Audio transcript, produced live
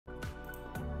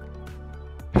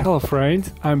Hello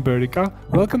friends, I'm Berika.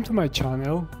 Welcome to my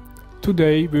channel.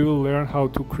 Today we will learn how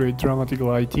to create dramatic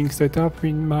lighting setup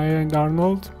in Maya and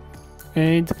Arnold.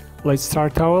 And let's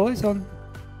start our lesson.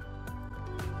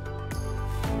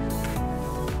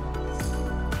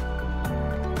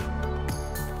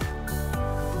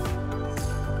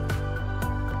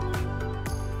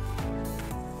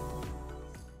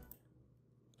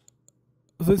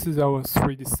 This is our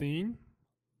 3D scene.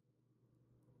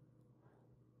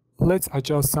 Let's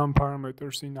adjust some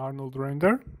parameters in Arnold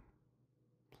Renderer.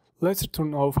 Let's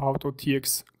turn off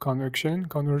AutoTX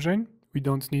conversion. We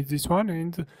don't need this one,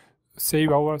 and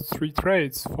save our 3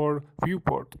 threads for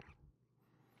viewport.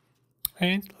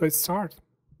 And let's start.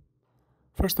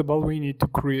 First of all, we need to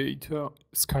create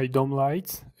sky dome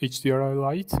light, HDRI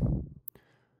light.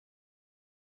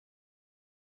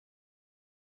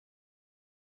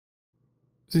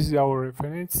 This is our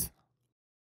reference.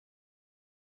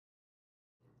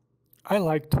 I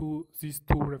like these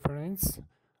two reference.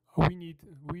 We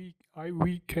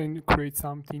can create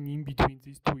something in between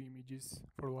these two images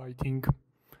for lighting.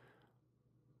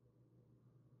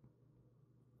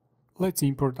 Let's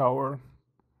import our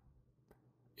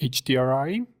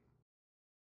HDRI.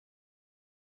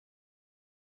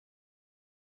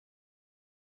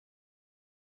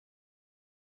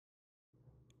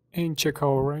 And check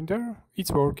our render.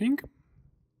 It's working.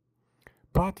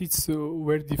 But it's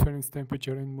very different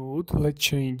temperature and mode. Let's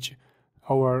change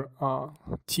our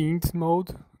tint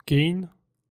mode, gain.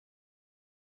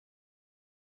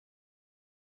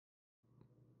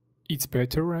 It's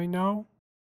better right now.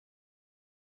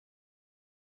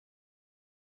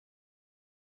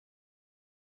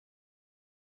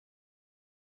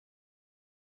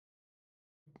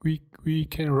 We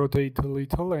can rotate a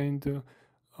little and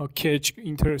catch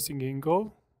interesting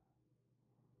angle.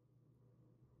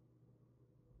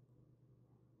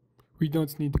 We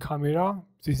don't need camera.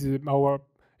 This is our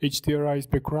HDRI's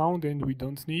background, and we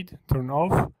don't need. Turn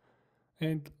off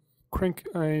and crank.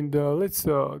 And let's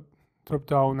drop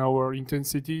down our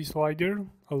intensity slider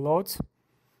a lot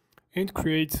and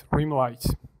create rim light.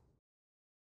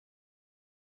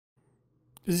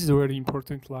 This is a very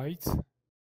important light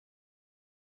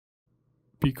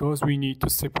because we need to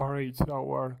separate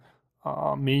our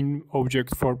main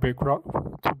object for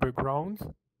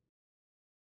background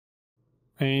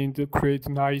and create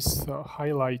nice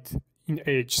highlight in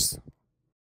edges.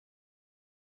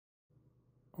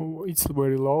 Oh, it's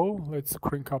very low. Let's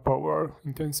crank up our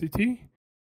intensity.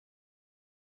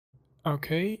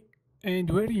 Okay, and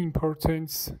very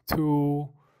important to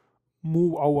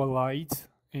move our light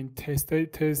and test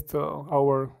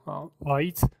our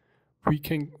light. We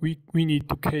need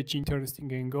to catch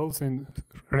interesting angles and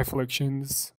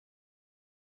reflections.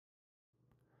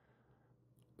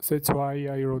 That's why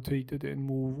I rotated and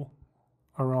move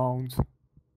around.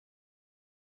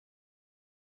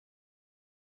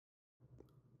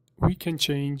 We can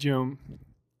change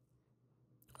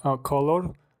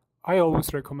color. I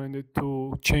always recommend it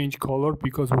to change color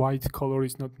because white color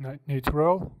is not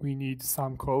natural. We need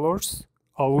some colors,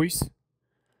 always.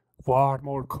 Warm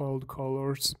or cold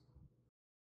colors.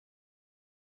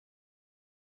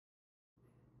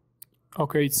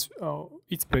 Okay,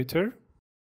 it's better.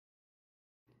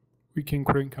 We can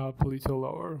crank up a little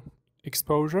our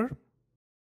exposure.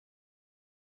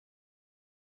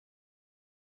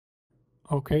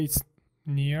 Okay, it's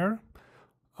near.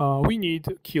 We need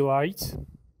key light.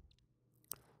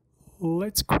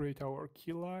 Let's create our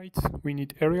key light. We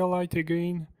need area light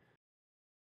again.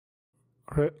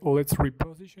 Let's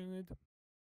reposition it.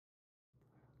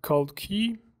 Called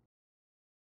key.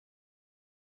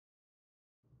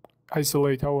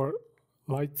 Isolate our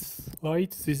light.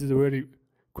 This is a very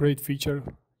great feature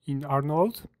in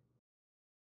Arnold.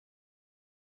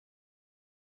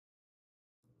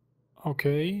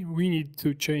 Okay, we need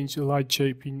to change the light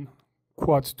shape in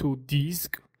quad to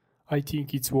disk. I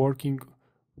think it's working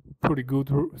pretty good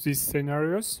these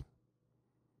scenarios.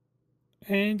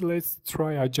 And let's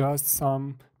try adjust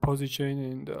some position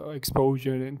and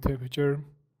exposure and temperature.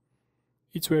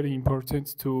 It's very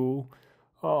important to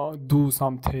do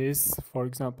some tests. For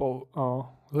example,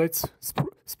 let's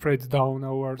spread down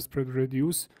our spread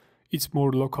reduce. It's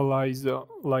more localized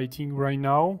lighting right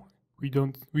now.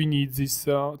 We need this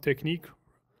technique.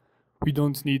 We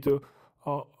don't need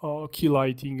key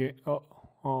lighting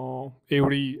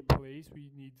every place. We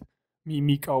need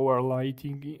mimic our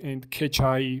lighting and catch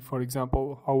eye. For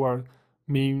example, our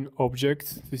main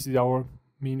object. This is our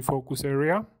main focus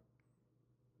area.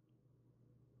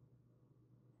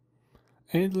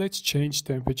 And let's change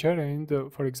temperature, and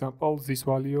for example, this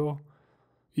value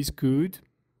is good.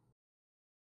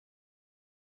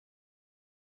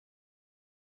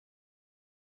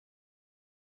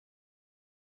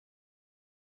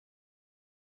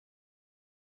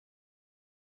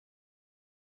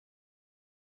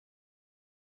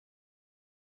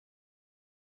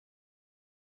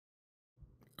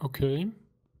 Okay.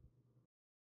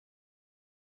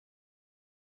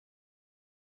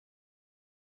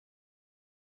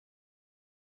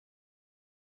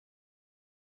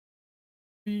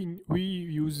 We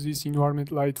use this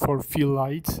environment light for fill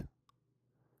light.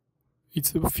 It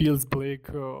feels black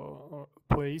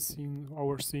place in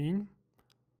our scene.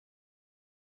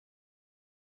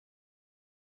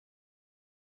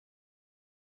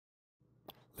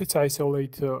 Let's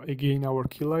isolate again our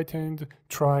key light and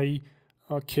try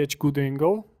catch good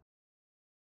angle.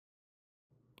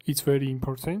 It's very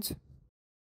important.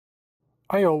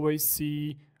 I always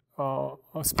see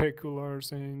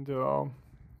speculars and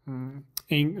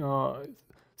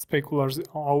speculars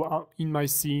all in my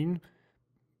scene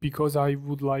because I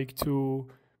would like to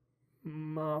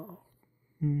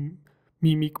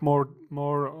mimic more,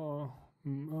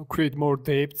 create more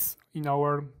depths in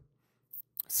our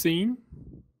scene.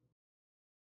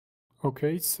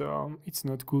 Okay, so it's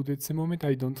not good at the moment.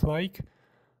 I don't like.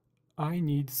 I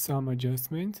need some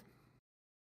adjustment.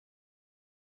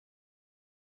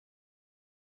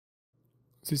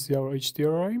 This is our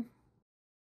HDRI.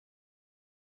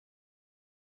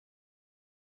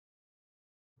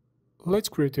 Let's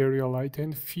create area light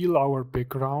and fill our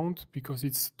background because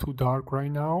it's too dark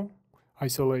right now.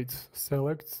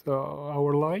 Select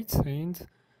our light and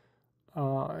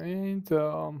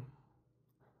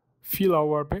fill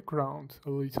our background a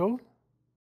little.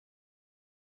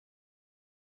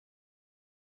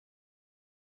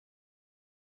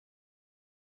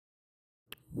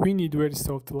 We need very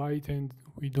soft light and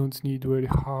we don't need very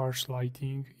harsh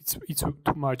lighting. It's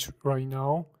too much right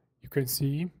now. You can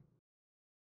see.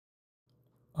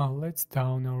 Let's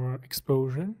down our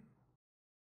exposure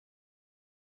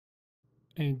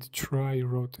and try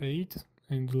rotate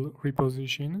and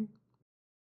reposition.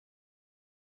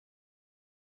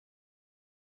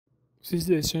 This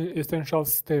is an essential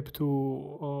step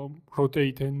to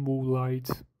rotate and move light.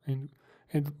 And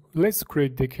let's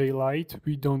create decay light.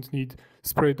 We don't need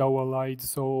spread our light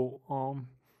so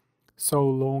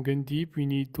long and deep. We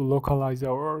need to localize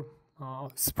our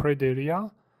spread area.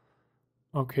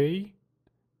 Okay.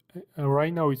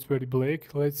 Right now it's very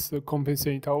black. Let's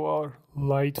compensate our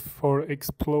light for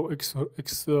exposure.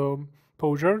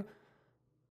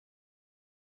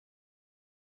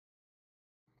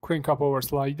 Crank up our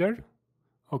slider.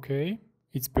 Okay,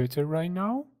 it's better right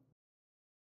now.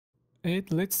 And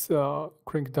let's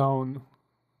crank down.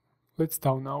 Let's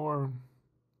down our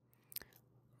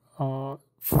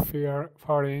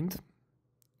far end.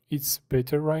 It's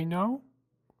better right now.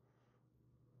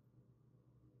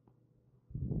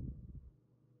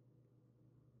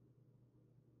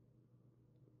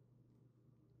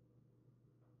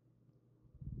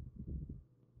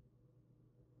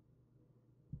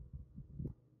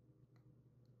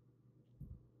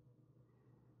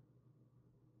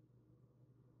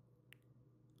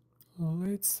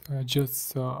 Let's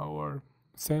adjust our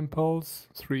samples.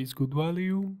 3 is good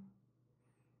value.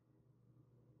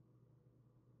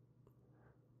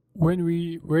 When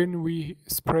we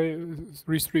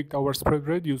restrict our spread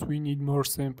radius, we need more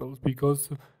samples because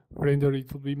render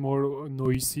it will be more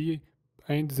noisy,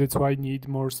 and that's why I need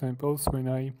more samples when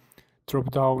I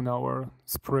drop down our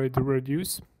spread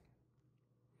radius.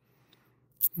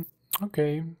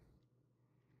 Okay.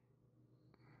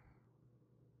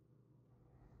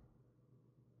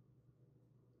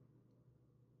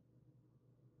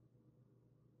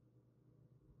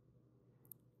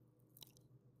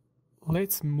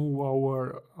 Let's move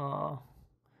our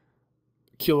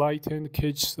key light and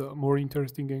catch a more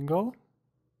interesting angle.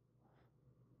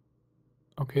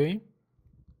 Okay.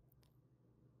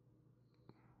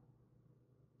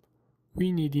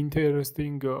 We need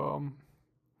interesting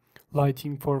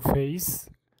lighting for face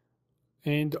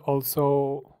and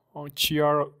also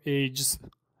chair edges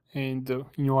and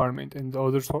environment and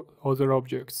other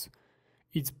objects.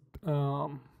 It's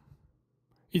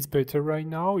better right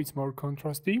now. It's more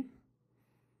contrasty.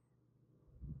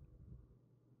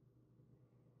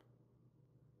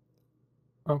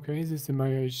 Okay, this is my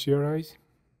HDRI.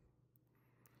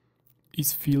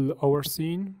 It's fill our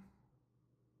scene.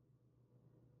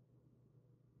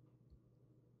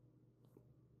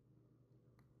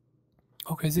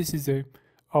 Okay, this is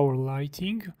our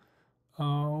lighting.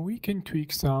 We can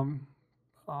tweak some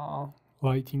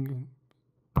lighting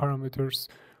parameters.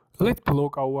 Let's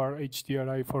block our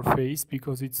HDRI for face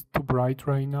because it's too bright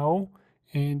right now,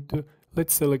 and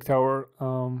let's select our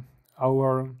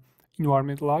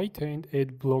environment light and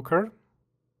add blocker,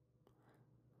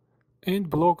 and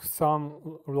block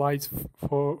some lights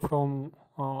from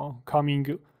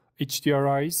coming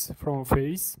HDRIs from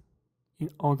face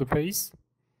on the face.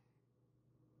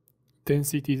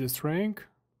 Density is a strength.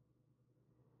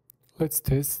 Let's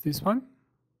test this one.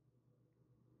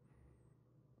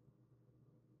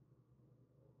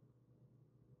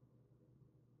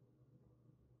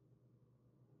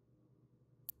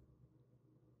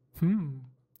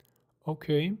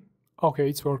 Okay,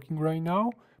 it's working right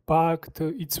now, but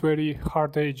it's very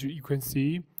hard edge. You can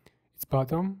see it's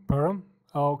bottom.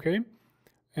 Okay,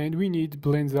 and we need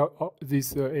blend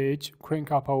this edge,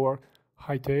 crank up our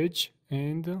height edge,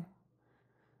 and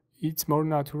it's more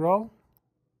natural.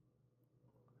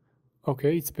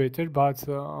 Okay, it's better, but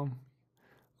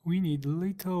we need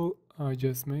little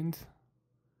adjustment.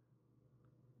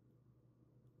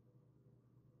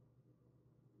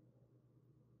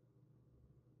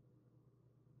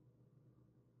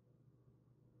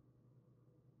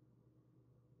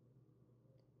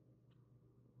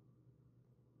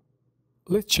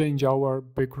 Let's change our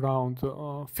background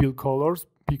fill colors,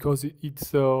 because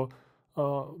it's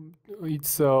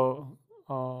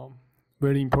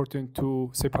very important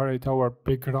to separate our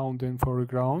background and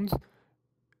foreground.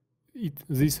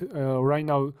 This right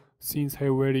now scenes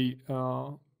have very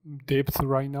depth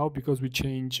right now because we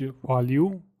change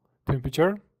value,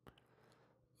 temperature.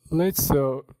 Let's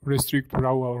restrict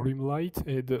our rim light,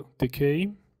 add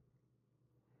decay.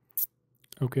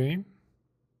 Okay.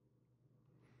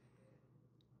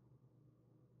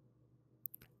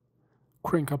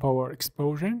 Crank up our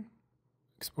exposure.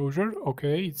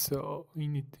 Okay, it's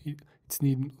it's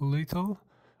need little.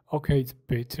 Okay, it's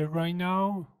better right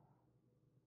now.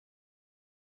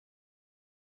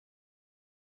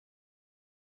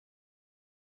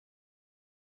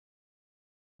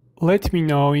 Let me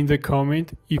know in the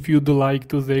comment if you'd like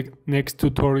to the next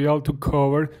tutorial to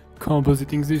cover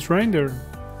compositing this render.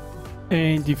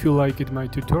 And if you liked my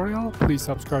tutorial, please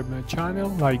subscribe my channel,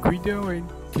 like video, and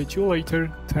catch you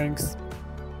later. Thanks.